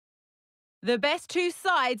The best two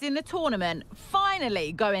sides in the tournament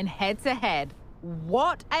finally going head-to-head.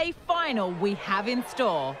 What a final we have in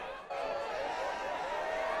store.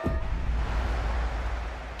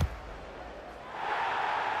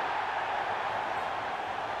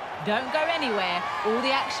 Don't go anywhere. All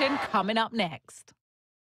the action coming up next.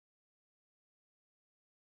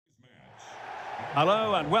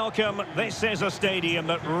 Hello and welcome. This is a stadium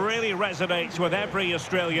that really resonates with every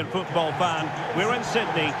Australian football fan. We're in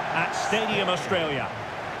Sydney at Stadium Australia.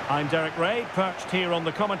 I'm Derek Ray, perched here on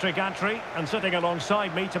the commentary gantry, and sitting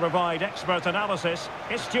alongside me to provide expert analysis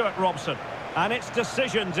is Stuart Robson. And it's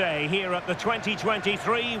decision day here at the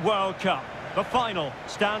 2023 World Cup. The final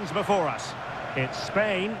stands before us. It's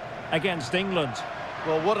Spain against England.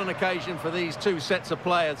 Well, what an occasion for these two sets of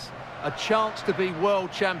players. A chance to be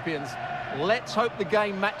world champions. Let's hope the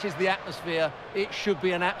game matches the atmosphere. It should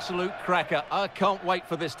be an absolute cracker. I can't wait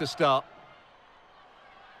for this to start.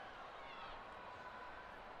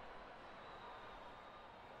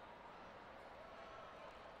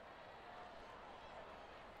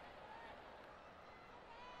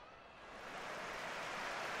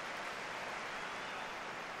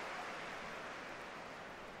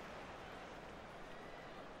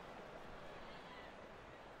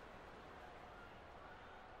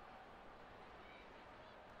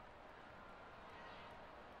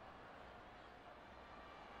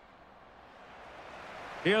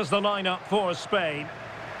 Here's the lineup for Spain.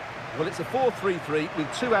 Well, it's a 4-3-3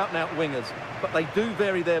 with two out-and-out wingers, but they do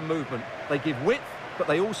vary their movement. They give width, but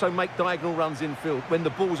they also make diagonal runs infield when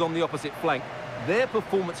the ball's on the opposite flank. Their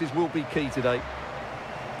performances will be key today.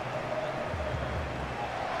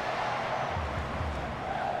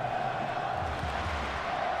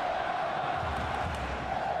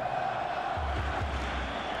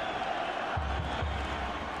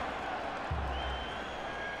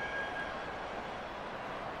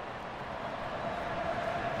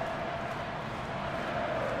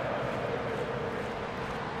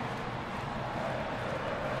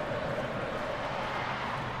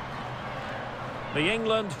 The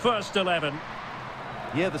England first 11.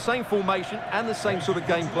 Yeah, the same formation and the same sort of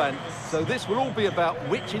game plan. So this will all be about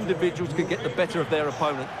which individuals can get the better of their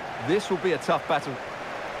opponent. This will be a tough battle.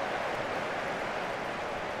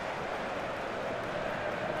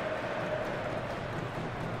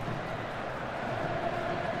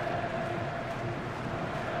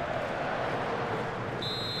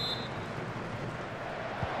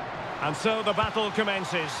 And so the battle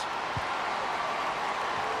commences.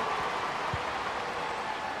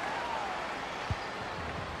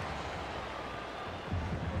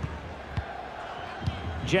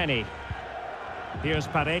 Jenny. Here's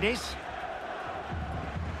Paredes.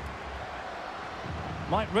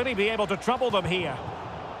 Might really be able to trouble them here.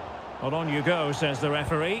 Well, on you go, says the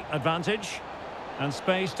referee. Advantage. And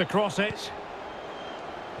space to cross it.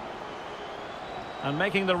 And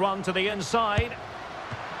making the run to the inside.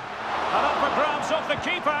 And up for grabs off the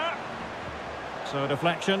keeper. So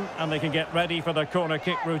deflection, and they can get ready for the corner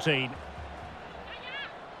kick routine.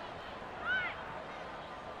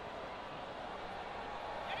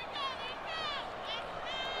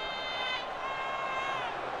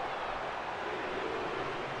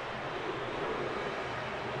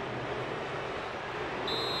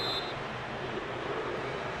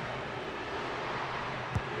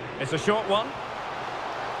 It's a short one.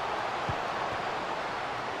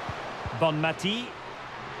 Bonmati.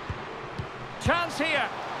 Chance here.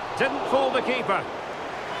 Didn't fool the keeper.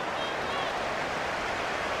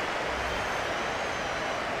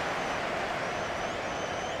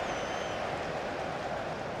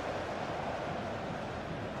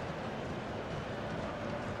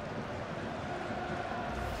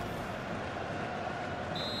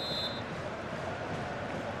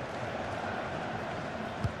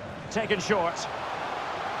 Taken short.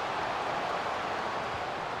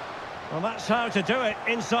 Well, that's how to do it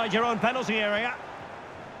inside your own penalty area.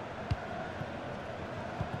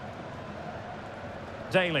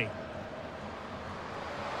 Daly.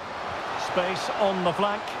 Space on the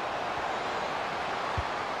flank.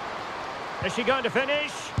 Is she going to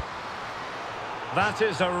finish? That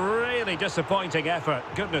is a really disappointing effort.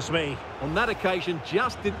 Goodness me. On that occasion,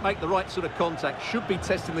 just didn't make the right sort of contact. Should be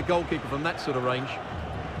testing the goalkeeper from that sort of range.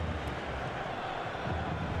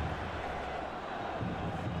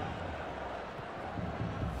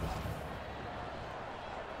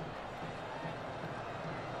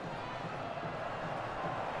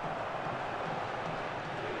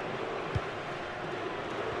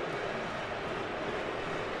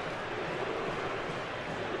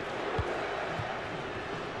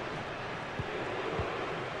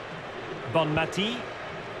 Bonmati.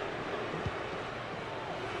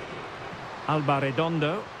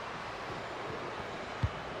 Redondo.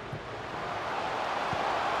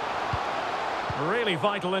 Really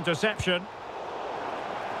vital interception.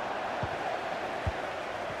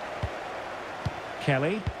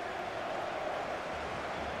 Kelly.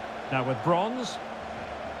 Now with Bronze.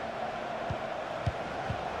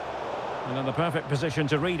 And in the perfect position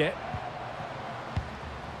to read it.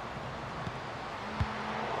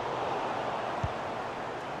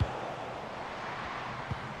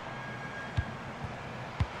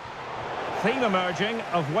 Theme emerging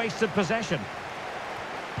of wasted possession.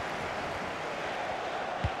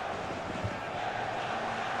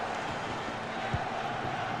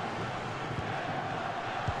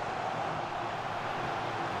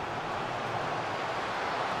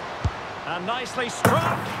 And nicely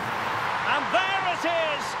struck. And there it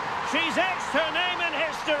is. She's etched her name in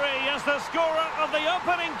history as the scorer of the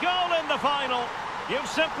opening goal in the final. You've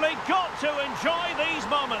simply got to enjoy these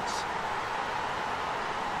moments.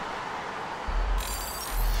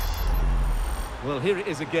 Well, here it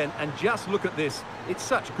is again, and just look at this. It's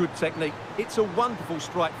such good technique. It's a wonderful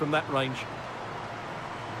strike from that range.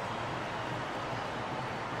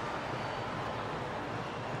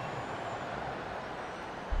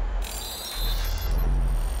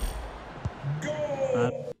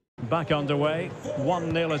 Back underway,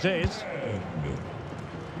 1-0 it is.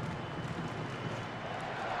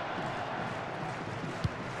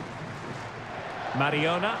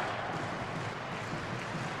 Mariona.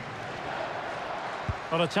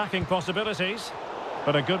 Well, attacking possibilities,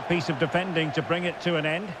 but a good piece of defending to bring it to an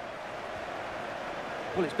end.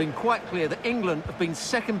 Well, it's been quite clear that England have been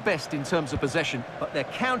second best in terms of possession, but their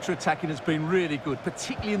counter-attacking has been really good,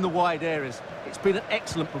 particularly in the wide areas. It's been an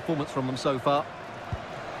excellent performance from them so far.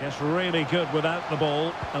 Yes, really good without the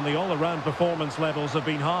ball, and the all-around performance levels have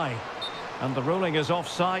been high. And the ruling is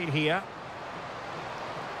offside here.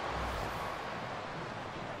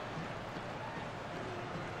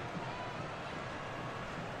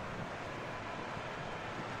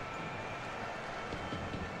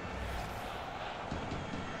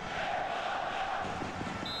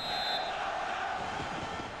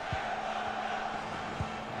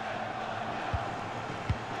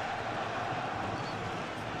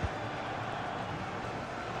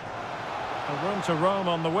 Room to roam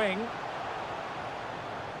on the wing.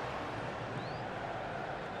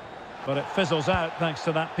 But it fizzles out thanks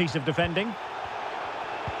to that piece of defending.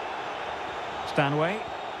 Stanway.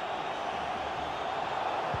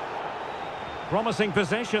 Promising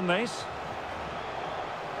possession, this.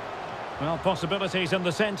 Well, possibilities in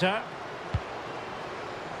the centre.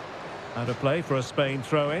 Out of play for a Spain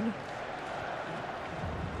throw-in.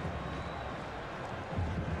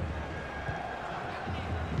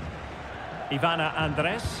 Ivana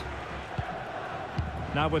Andres.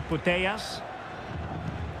 Now with Putellas.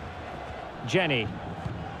 Jenny.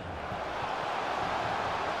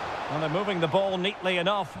 Well, they're moving the ball neatly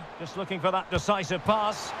enough. Just looking for that decisive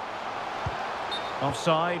pass.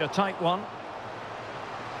 Offside, a tight one.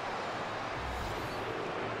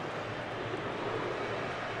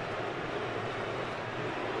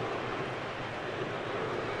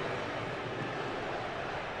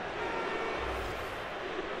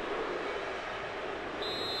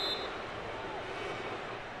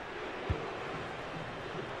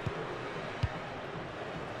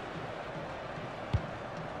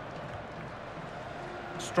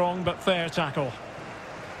 Strong but fair tackle.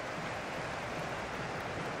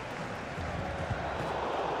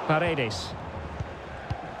 Paredes.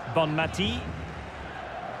 Bonmati.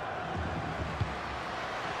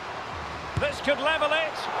 This could level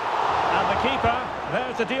it. And the keeper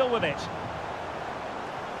there to deal with it.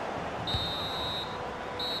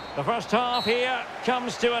 The first half here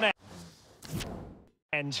comes to an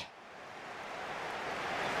end.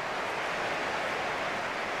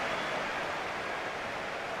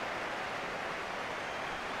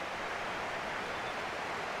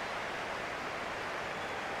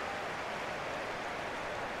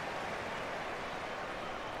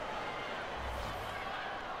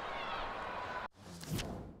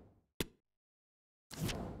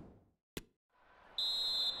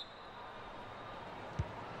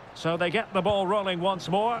 So they get the ball rolling once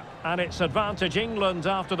more, and it's advantage England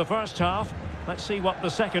after the first half. Let's see what the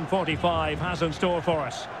second 45 has in store for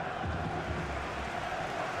us.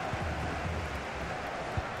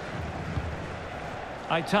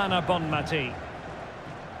 Aitana Bonmati.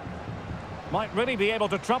 Might really be able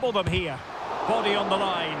to trouble them here. Body on the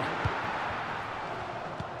line.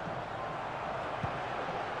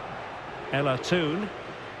 Ella Toon.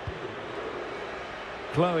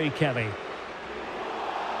 Chloe Kelly.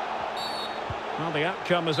 Well, the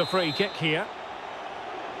outcome is a free kick here.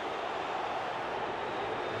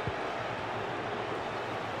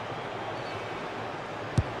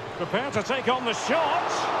 Prepare to take on the shot.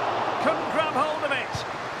 Couldn't grab hold of it.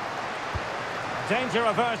 Danger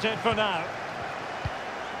averted for now.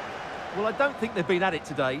 Well, I don't think they've been at it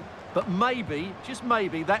today, but maybe, just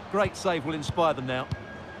maybe, that great save will inspire them now.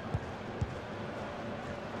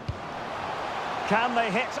 Can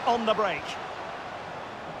they hit on the break?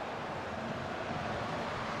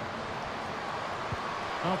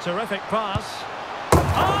 Oh, terrific pass. Oh,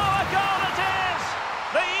 a goal it is!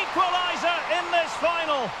 The equaliser in this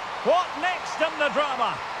final. What next in the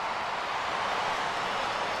drama?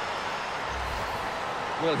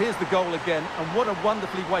 Well, here's the goal again, and what a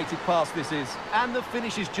wonderfully weighted pass this is. And the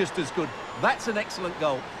finish is just as good. That's an excellent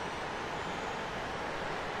goal.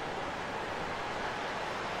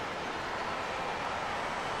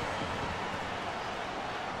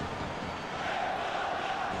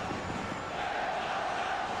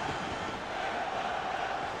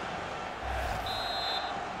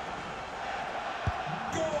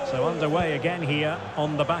 So underway again here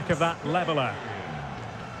on the back of that leveller.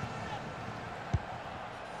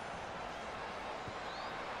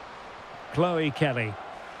 Chloe Kelly.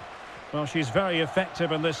 Well, she's very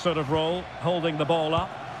effective in this sort of role, holding the ball up.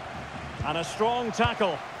 And a strong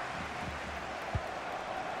tackle.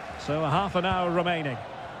 So a half an hour remaining.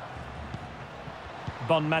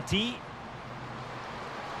 Bonmati.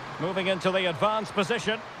 Moving into the advanced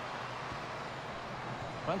position.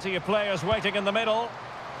 Plenty of players waiting in the middle.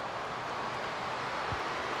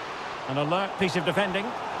 An alert piece of defending.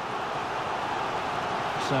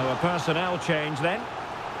 So a personnel change then.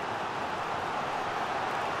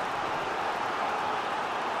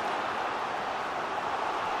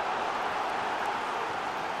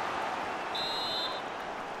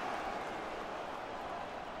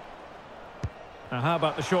 Now how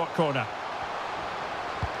about the short corner?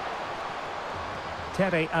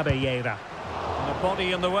 Tere Abeyera. And a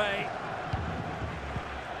body in the way.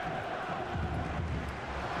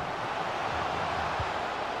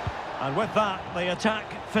 And with that, the attack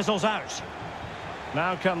fizzles out.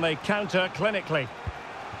 Now can they counter clinically?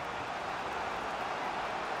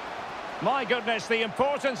 My goodness, the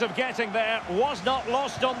importance of getting there was not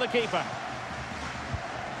lost on the keeper.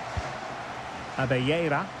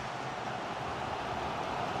 Abeyera.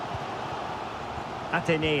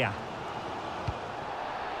 Atenea.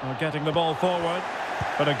 Well, getting the ball forward,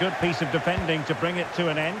 but a good piece of defending to bring it to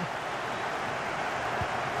an end.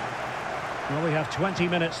 Well, we have 20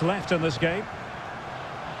 minutes left in this game.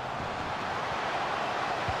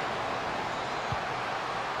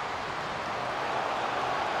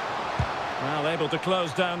 Well, able to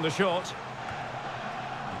close down the shot.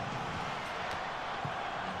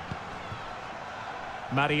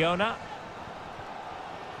 Mariona.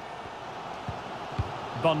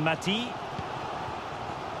 Bonmati.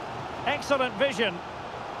 Excellent vision.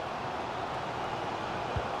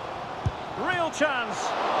 Real chance.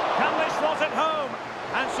 Can they slot it home?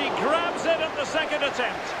 And she grabs it at the second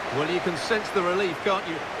attempt. Well, you can sense the relief, can't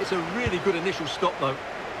you? It's a really good initial stop, though.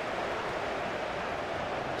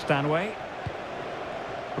 Stanway.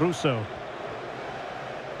 Russo.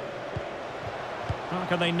 How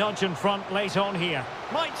can they nudge in front late on here?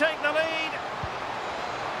 Might take the lead.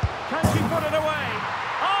 Can she put it away?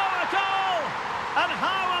 Oh, a goal! And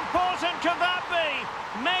how important could that be?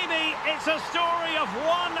 Maybe it's a story of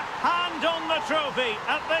one hand on the trophy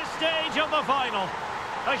at this stage of the final.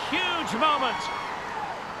 A huge moment.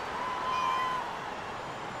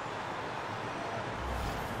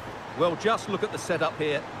 Well, just look at the setup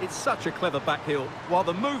here. It's such a clever back heel. While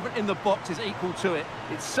the movement in the box is equal to it,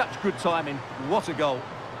 it's such good timing. What a goal.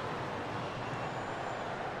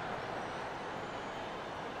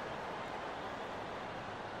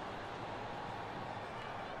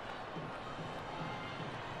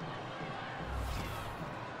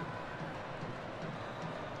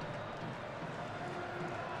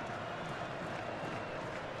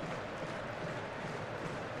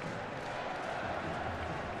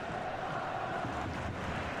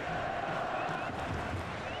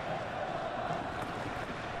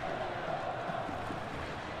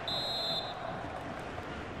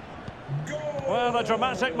 Well, a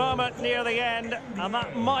dramatic moment near the end, and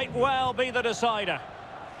that might well be the decider.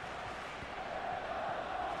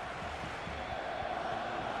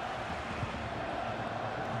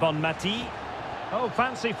 Bonmati. Oh,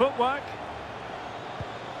 fancy footwork.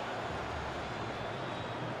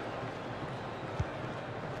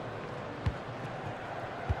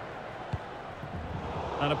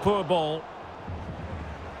 And a poor ball.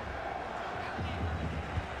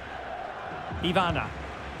 Ivana.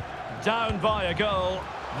 Down by a goal.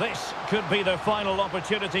 This could be their final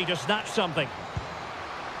opportunity to snatch something.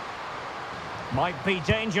 Might be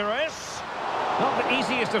dangerous. Not the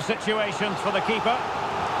easiest of situations for the keeper.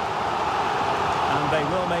 And they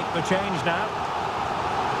will make the change now.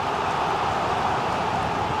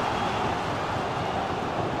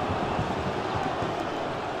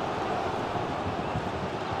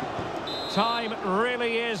 Time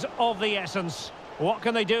really is of the essence. What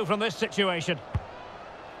can they do from this situation?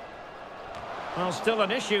 Well, still an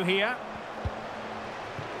issue here.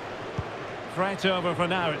 Threat over for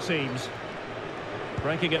now, it seems.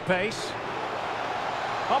 Breaking at pace.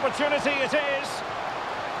 Opportunity it is.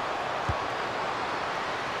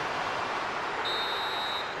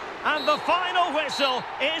 And the final whistle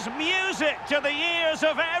is music to the ears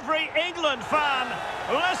of every England fan.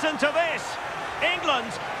 Listen to this.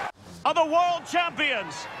 England are the world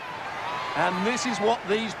champions. And this is what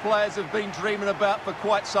these players have been dreaming about for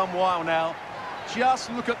quite some while now. Just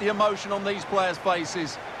look at the emotion on these players'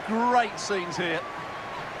 faces. Great scenes here.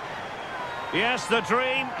 Yes, the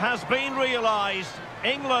dream has been realised.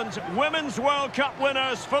 England Women's World Cup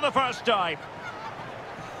winners for the first time.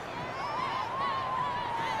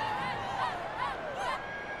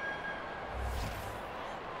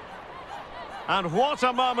 And what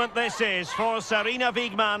a moment this is for Sarina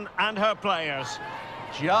Wiegman and her players.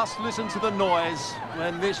 Just listen to the noise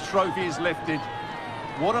when this trophy is lifted.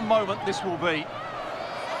 What a moment this will be.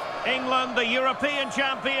 England, the European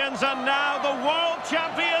champions, and now the world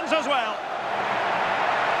champions as well.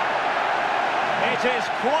 It is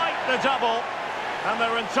quite the double, and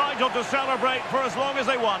they're entitled to celebrate for as long as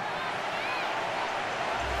they want.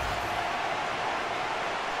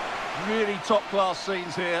 Really top-class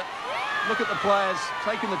scenes here. Look at the players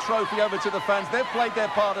taking the trophy over to the fans. They've played their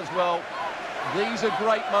part as well. These are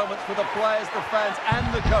great moments for the players, the fans, and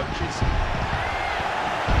the coaches.